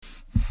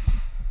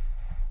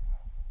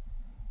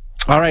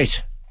All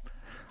right.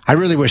 I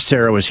really wish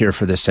Sarah was here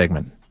for this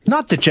segment.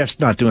 Not that Jeff's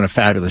not doing a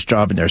fabulous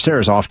job in there.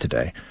 Sarah's off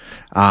today.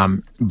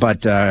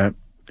 But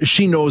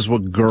she knows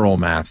what girl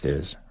math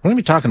is. We're going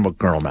to be talking about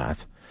girl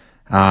math.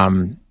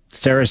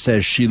 Sarah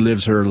says she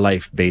lives her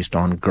life based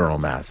on girl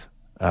math,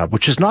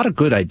 which is not a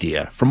good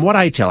idea. From what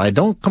I tell, I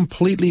don't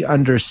completely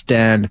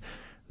understand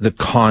the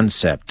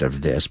concept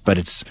of this, but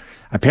it's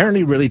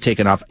apparently really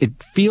taken off.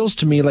 It feels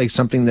to me like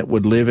something that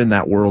would live in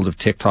that world of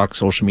TikTok,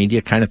 social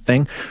media kind of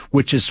thing,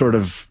 which is sort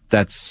of,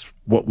 that's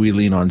what we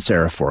lean on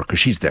Sarah for, because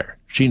she's there.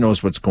 She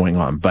knows what's going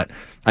on. But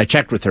I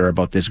checked with her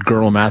about this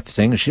girl math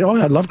thing, and she,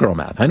 I love girl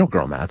math. I know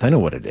girl math. I know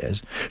what it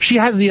is. She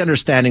has the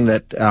understanding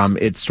that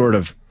it's sort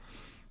of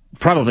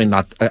probably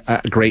not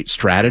a great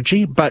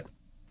strategy, but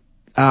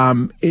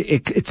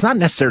it's not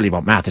necessarily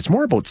about math. It's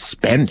more about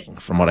spending,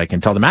 from what I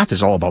can tell. The math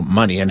is all about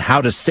money and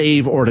how to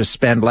save or to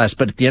spend less.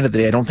 But at the end of the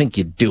day, I don't think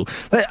you do.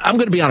 I'm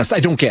going to be honest.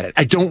 I don't get it.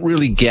 I don't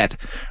really get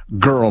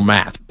girl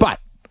math, but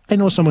I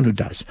know someone who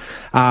does.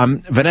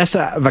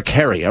 Vanessa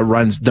Vaccaria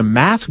runs the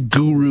Math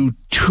Guru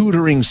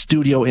Tutoring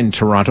Studio in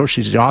Toronto.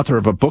 She's the author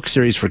of a book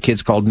series for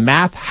kids called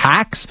Math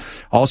Hacks.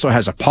 Also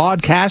has a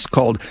podcast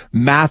called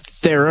Math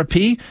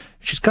Therapy.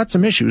 She's got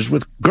some issues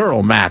with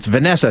girl math.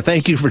 Vanessa,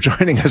 thank you for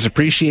joining us.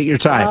 Appreciate your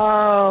time.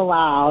 Oh,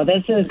 wow.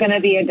 This is going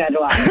to be a good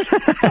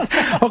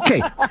one.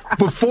 Okay.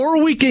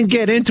 Before we can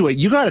get into it,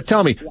 you got to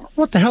tell me,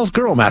 what the hell's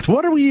girl math?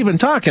 What are we even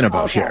talking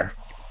about here?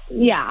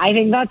 Yeah, I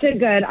think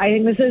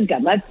this is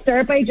good. Let's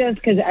start by just,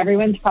 because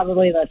everyone's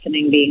probably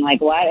listening being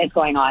like, what is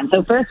going on?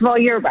 So first of all,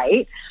 you're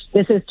right.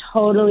 This is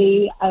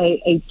totally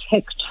a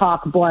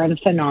TikTok-born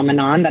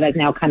phenomenon that has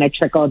now kind of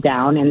trickled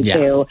down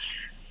into,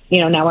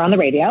 now we're on the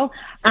radio.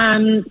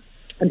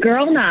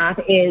 Girl math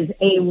is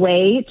a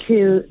way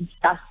to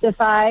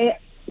justify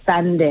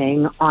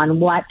spending on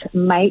what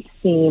might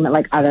seem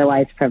like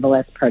otherwise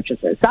frivolous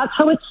purchases. That's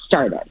how it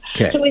started.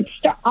 Okay. So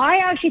I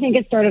actually think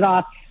it started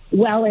off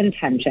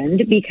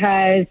well-intentioned,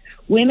 because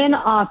women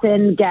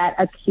often get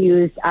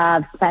accused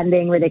of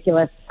spending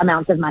ridiculous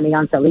amounts of money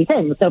on silly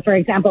things. So, for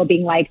example,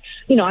 being like,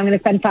 I'm going to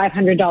spend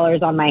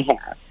 $500 on my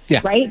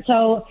hair, right?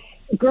 So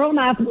girl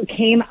math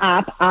came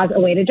up as a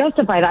way to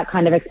justify that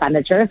kind of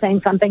expenditure, saying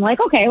something like,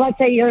 okay, let's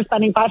say you're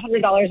spending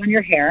 $500 on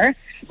your hair,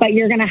 but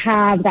you're going to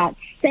have that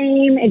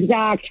same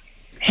exact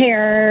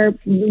hair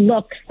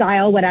look,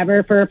 style,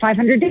 whatever, for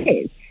 500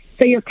 days.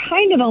 So you're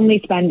kind of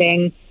only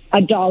spending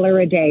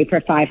 $1 a day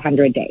for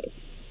 500 days.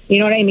 You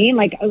know what I mean?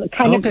 Like,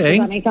 kind of, does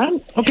that make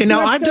sense? Okay,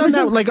 now I've done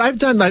that. Like, I've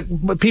done that.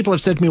 But people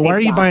have said to me, why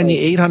are you buying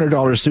the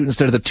 $800 suit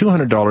instead of the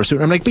 $200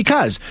 suit? I'm like,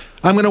 because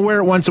I'm going to wear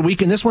it once a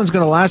week, and this one's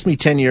going to last me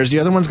 10 years. The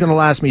other one's going to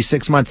last me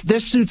 6 months.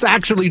 This suit's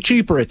actually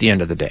cheaper at the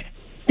end of the day.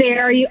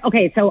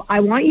 Okay, so I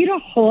want you to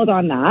hold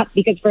on that,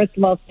 because first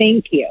of all,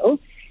 thank you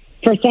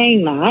for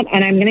saying that.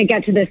 And I'm going to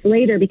get to this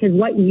later, because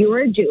what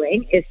you're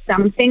doing is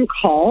something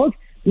called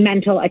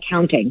mental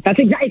accounting.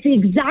 It's the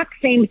exact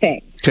same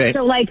thing. Okay.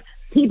 So like,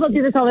 people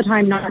do this all the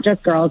time, not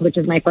just girls, which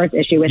is my first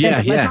issue with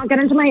it. Let's not get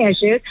into my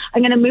issues.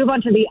 I'm going to move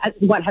on to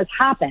what has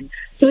happened.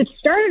 So it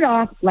started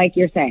off, like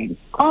you're saying,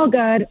 all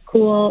good,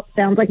 cool,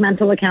 sounds like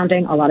mental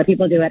accounting. A lot of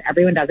people do it.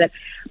 Everyone does it.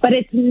 But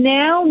it's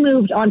now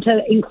moved on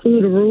to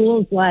include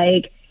rules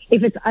like,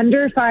 if it's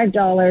under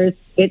 $5,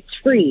 it's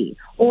free.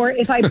 Or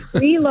if I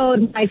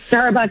preload my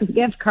Starbucks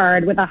gift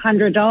card with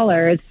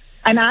 $100,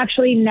 I'm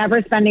actually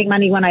never spending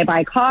money when I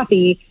buy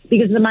coffee,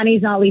 because the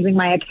money's not leaving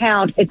my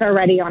account. It's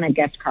already on a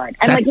gift card.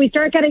 And we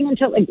start getting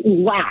into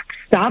whack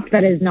stuff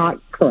that is not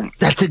correct.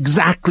 That's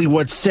exactly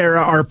what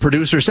Sarah, our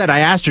producer, said. I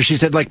asked her, she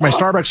said, my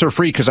Starbucks are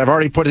free because I've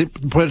already put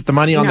the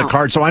money on the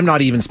card, so I'm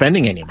not even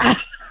spending anymore.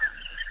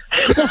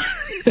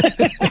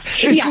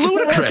 It's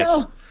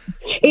ludicrous.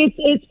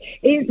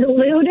 It's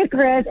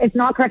ludicrous. It's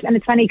not correct. And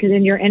it's funny, because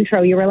in your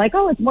intro, you were like,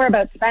 oh, it's more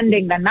about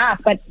spending than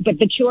math, but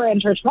the two are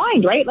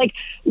intertwined, right? Like,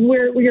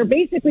 we're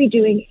basically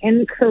doing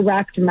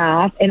incorrect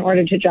math in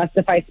order to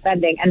justify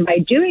spending. And by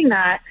doing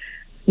that,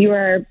 you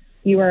are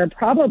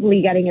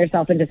probably getting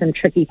yourself into some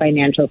tricky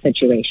financial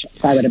situations,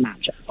 I would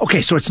imagine.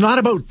 Okay. So it's not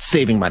about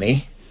saving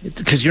money,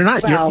 because you're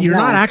not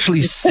not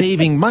actually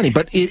saving money,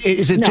 but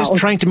is it just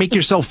trying to make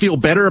yourself feel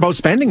better about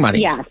spending money?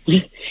 Yes.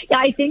 Yeah,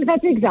 I think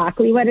that's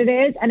exactly what it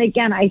is. And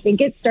again, I think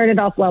it started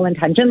off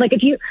well-intentioned. Like,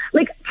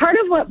 part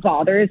of what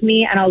bothers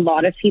me and a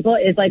lot of people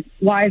is like,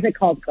 why is it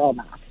called girl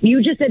math?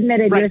 You just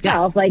admitted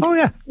yourself,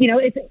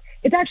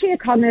 it's actually a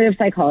cognitive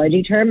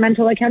psychology term,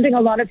 mental accounting.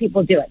 A lot of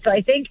people do it. So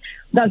I think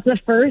that's the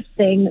first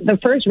thing, the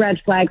first red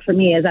flag for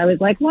me is I was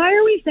like, why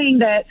are we saying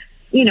that,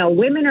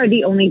 women are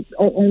the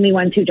only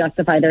ones who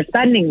justify their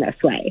spending this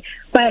way?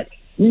 But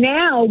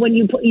now when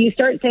you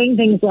start saying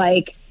things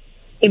like,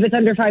 if it's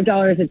under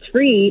 $5, it's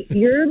free,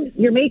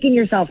 you're making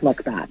yourself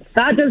look bad.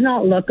 That does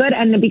not look good.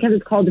 And because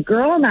it's called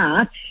girl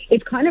math,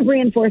 it's kind of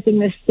reinforcing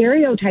this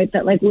stereotype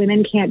that like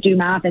women can't do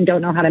math and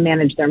don't know how to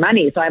manage their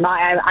money. So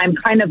I'm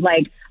kind of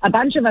like, a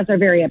bunch of us are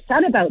very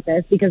upset about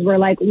this, because we're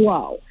like,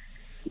 whoa,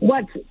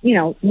 what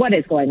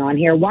is going on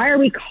here? Why are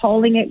we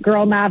calling it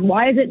girl math?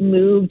 Why is it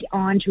moved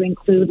on to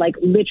include like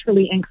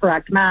literally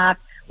incorrect math?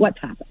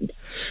 What's happened?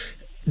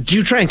 Do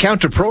you try and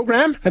counter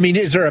program? I mean,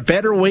 is there a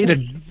better way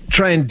to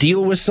try and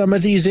deal with some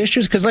of these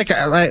issues? Because like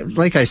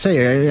I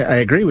say, I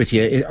agree with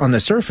you. On the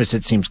surface,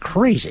 it seems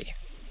crazy.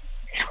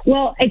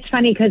 Well, it's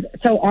funny because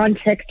on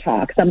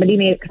TikTok, somebody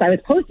because I was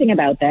posting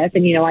about this,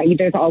 and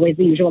there's always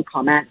the usual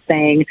comment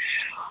saying,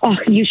 "Oh,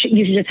 you should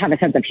just have a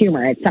sense of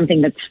humor. It's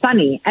something that's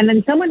funny." And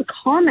then someone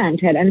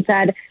commented and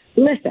said,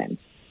 "Listen,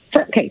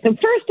 so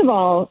first of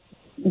all,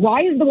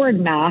 why is the word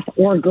math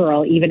or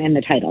girl even in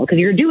the title? Because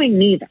you're doing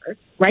neither,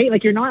 right?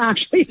 Like you're not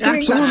actually doing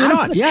Absolutely math."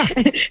 not. Yeah.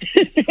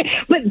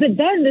 but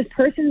then this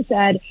person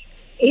said,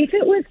 if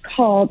it was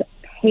called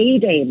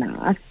payday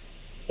math,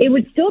 it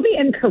would still be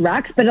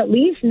incorrect, but at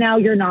least now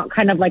you're not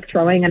kind of like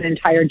throwing an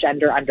entire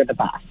gender under the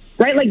bus,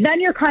 right? Like then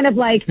you're kind of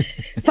like,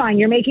 fine,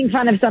 you're making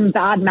fun of some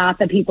bad math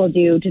that people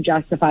do to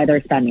justify their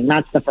spending.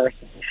 That's the first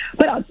thing.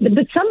 But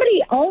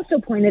somebody also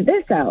pointed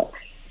this out.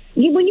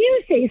 When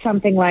you say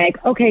something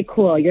like, okay,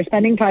 cool, you're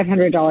spending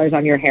 $500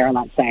 on your hair,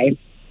 let's say,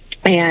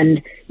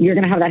 and you're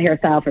going to have that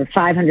hairstyle for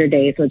 500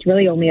 days, so it's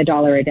really only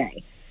 $1 a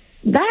day.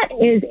 That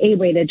is a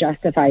way to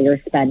justify your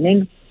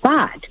spending,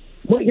 but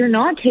what you're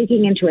not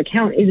taking into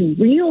account is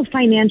real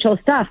financial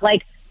stuff.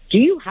 Like, do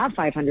you have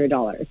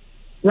 $500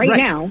 right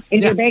now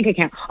in your bank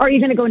account? Are you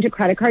going to go into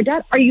credit card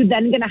debt? Are you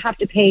then going to have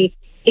to pay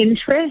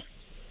interest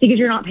because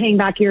you're not paying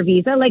back your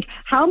Visa? Like,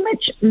 how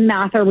much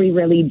math are we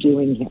really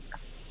doing here?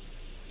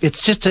 It's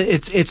just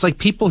it's like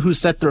people who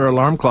set their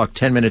alarm clock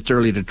 10 minutes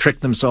early to trick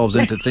themselves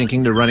into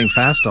thinking they're running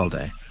fast all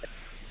day.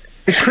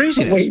 It's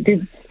craziness. Wait,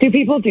 do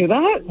people do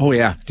that? Oh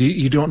yeah.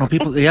 You don't know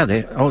people? Yeah.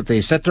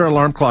 They set their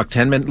alarm clock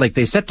 10 minutes. Like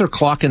they set their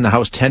clock in the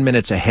house 10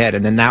 minutes ahead,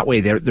 and then that way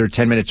they're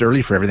 10 minutes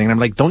early for everything. And I'm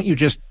like, don't you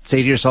just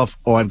say to yourself,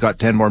 "Oh, I've got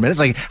 10 more minutes"?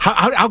 Like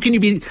how can you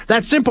be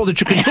that simple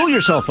that you can fool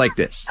yourself like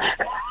this?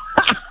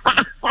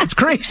 It's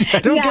crazy. I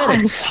don't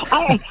get it.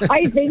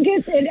 I think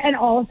and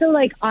also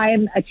like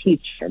I'm a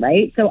teacher,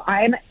 right? So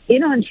I'm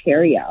in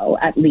Ontario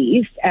at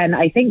least. And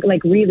I think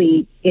like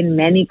really in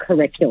many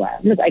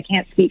curriculums, I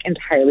can't speak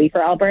entirely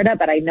for Alberta,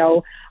 but I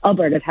know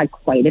Alberta's had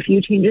quite a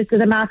few changes to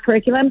the math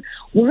curriculum.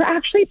 We're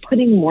actually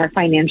putting more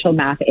financial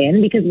math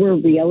in because we're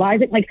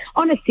realizing, like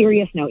on a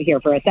serious note here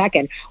for a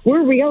second,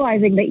 we're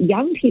realizing that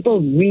young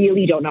people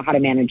really don't know how to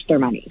manage their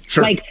money.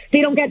 Sure. Like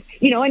they don't get,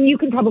 and you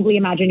can probably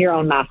imagine your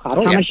own math class.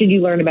 How much did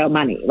you learn about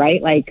money,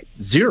 right? Like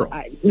zero.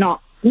 No,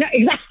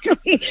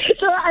 exactly.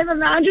 So I'm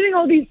imagining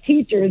all these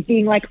teachers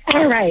being like,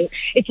 all right,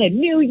 it's a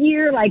new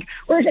year. Like,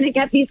 we're going to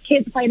get these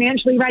kids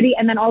financially ready.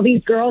 And then all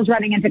these girls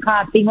running into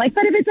class being like,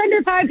 but if it's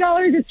under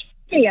 $5, it's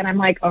free. And I'm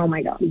like, oh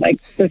my God,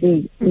 like, this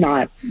is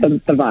not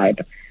the vibe.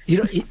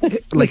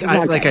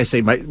 I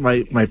say,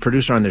 my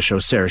producer on this show,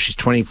 Sarah, she's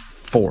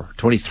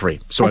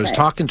 23. So I was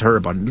talking to her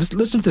about it.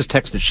 Listen to this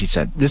text that she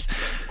sent.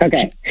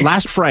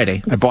 Last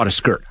Friday, I bought a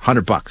skirt,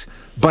 $100,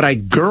 but I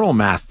girl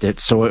mathed it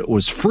so it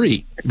was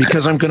free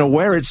because I'm going to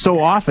wear it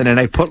so often, and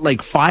I put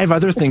like 5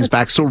 other things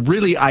back. So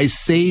really, I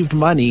saved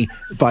money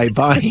by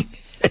buying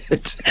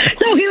it.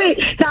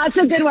 Wait, that's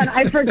a good one.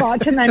 I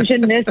forgot to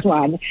mention this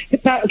one.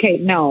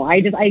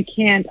 I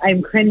can't.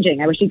 I'm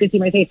cringing. I wish you could see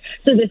my face.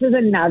 So this is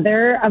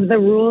another of the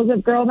rules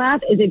of girl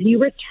math: is if you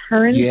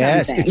return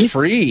something, it's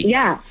free.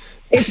 Yeah.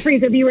 It's free.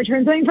 So if you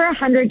return something for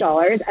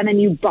 $100 and then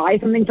you buy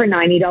something for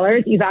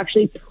 $90, you've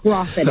actually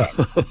profited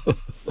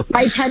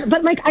by 10.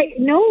 But like, I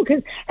know,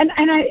 because, and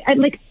I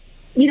like,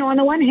 on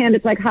the one hand,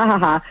 it's like, ha ha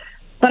ha.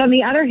 But on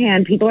the other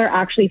hand, people are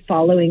actually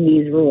following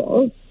these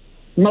rules,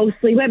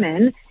 mostly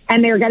women,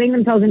 and they're getting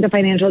themselves into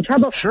financial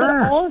trouble. Sure.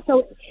 But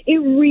also, it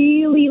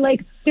really,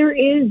 like, there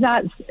is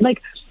that,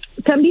 like,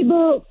 some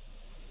people,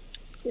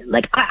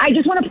 like, I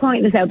just want to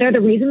point this out there.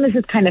 The reason this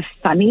is kind of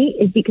funny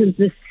is because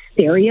the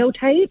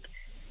stereotype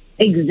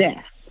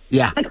exists.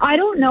 Yeah. Like, I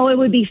don't know, it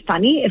would be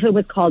funny if it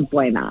was called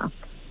boy math.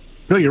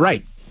 No, you're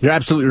right. You're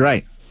absolutely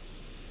right.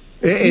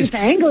 Do you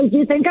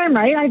think I'm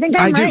right? I think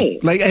I'm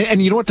right. Like,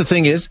 and you know what the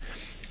thing is?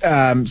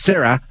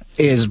 Sarah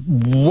is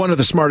one of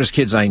the smartest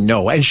kids I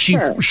know, and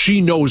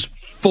she knows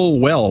full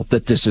well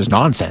that this is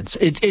nonsense.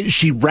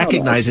 She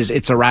recognizes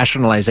it's a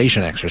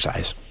rationalization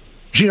exercise.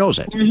 She knows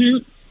it.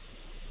 Mm-hmm.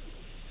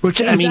 Which,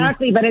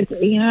 exactly, but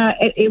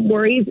it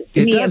worries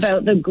me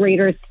about the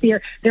greater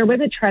sphere. There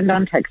was a trend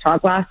on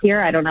TikTok last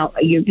year. I don't know.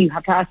 You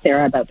have to ask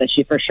Sarah about this.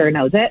 She for sure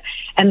knows it.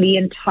 And the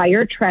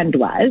entire trend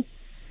was,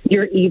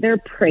 you're either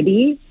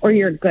pretty or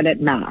you're good at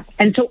math.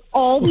 And so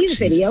all these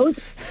videos,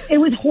 it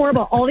was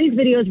horrible. All these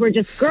videos were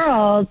just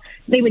girls.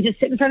 They would just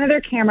sit in front of their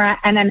camera,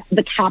 and then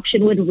the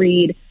caption would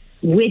read,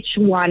 "Which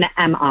one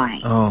am I?"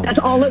 That's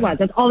all it was.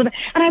 That's all of it.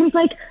 And I was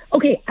like,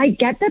 okay, I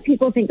get that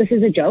people think this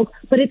is a joke,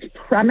 but it's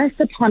premised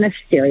upon a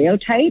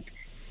stereotype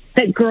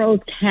that girls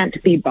can't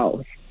be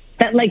both.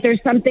 That like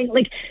there's something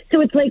like,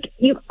 so it's like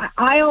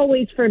I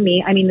always, for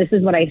me, I mean, this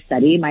is what I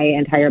studied. My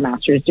entire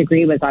master's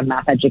degree was on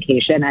math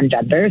education and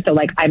gender. So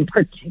like I'm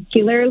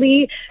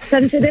particularly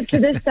sensitive to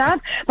this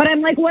stuff, but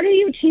I'm like, what are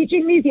you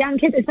teaching these young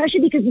kids?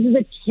 Especially because this is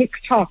a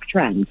TikTok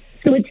trend.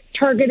 So it's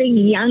targeting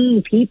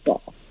young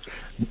people.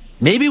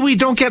 Maybe we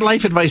don't get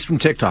life advice from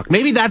TikTok.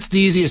 Maybe that's the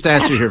easiest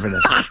answer here for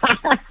this.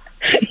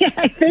 Yeah,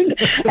 I think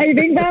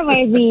that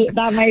might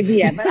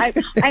be it.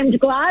 But I'm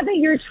glad that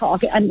you're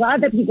talking. I'm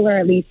glad that people are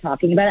at least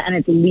talking about it, and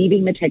it's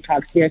leaving the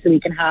TikTok sphere so we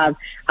can have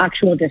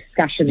actual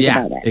discussions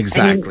about it.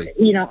 Exactly.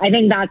 I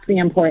think that's the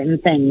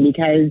important thing,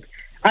 because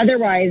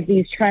otherwise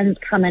these trends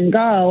come and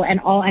go, and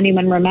all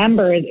anyone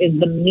remembers is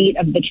the meat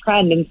of the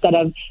trend instead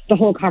of the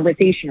whole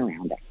conversation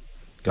around it.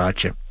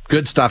 Gotcha.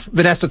 Good stuff.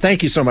 Vanessa,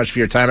 thank you so much for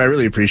your time. I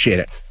really appreciate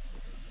it.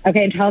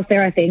 Okay, tell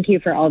Sarah thank you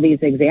for all these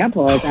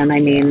examples. And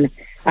I mean,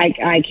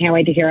 I can't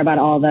wait to hear about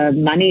all the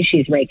money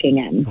she's raking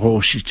in.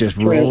 Oh, she's just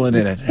rolling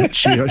in it.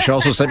 She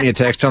also sent me a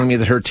text telling me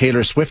that her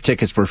Taylor Swift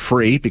tickets were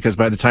free because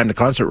by the time the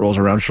concert rolls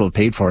around, she'll have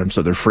paid for them,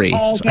 so they're free.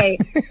 Okay.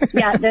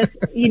 Yeah,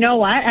 you know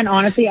what? And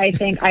honestly, I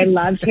think I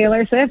love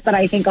Taylor Swift, but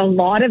I think a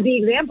lot of the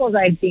examples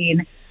I've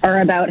seen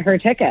are about her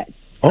tickets.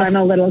 So I'm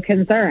a little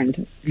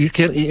concerned. You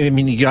got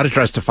to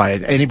justify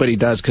it. Anybody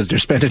does, because they're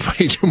spending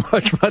way too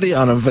much money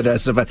on them,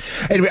 Vanessa. But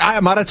anyway,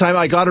 I'm out of time.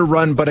 I got to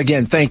run. But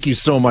again, thank you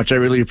so much. I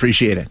really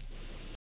appreciate it.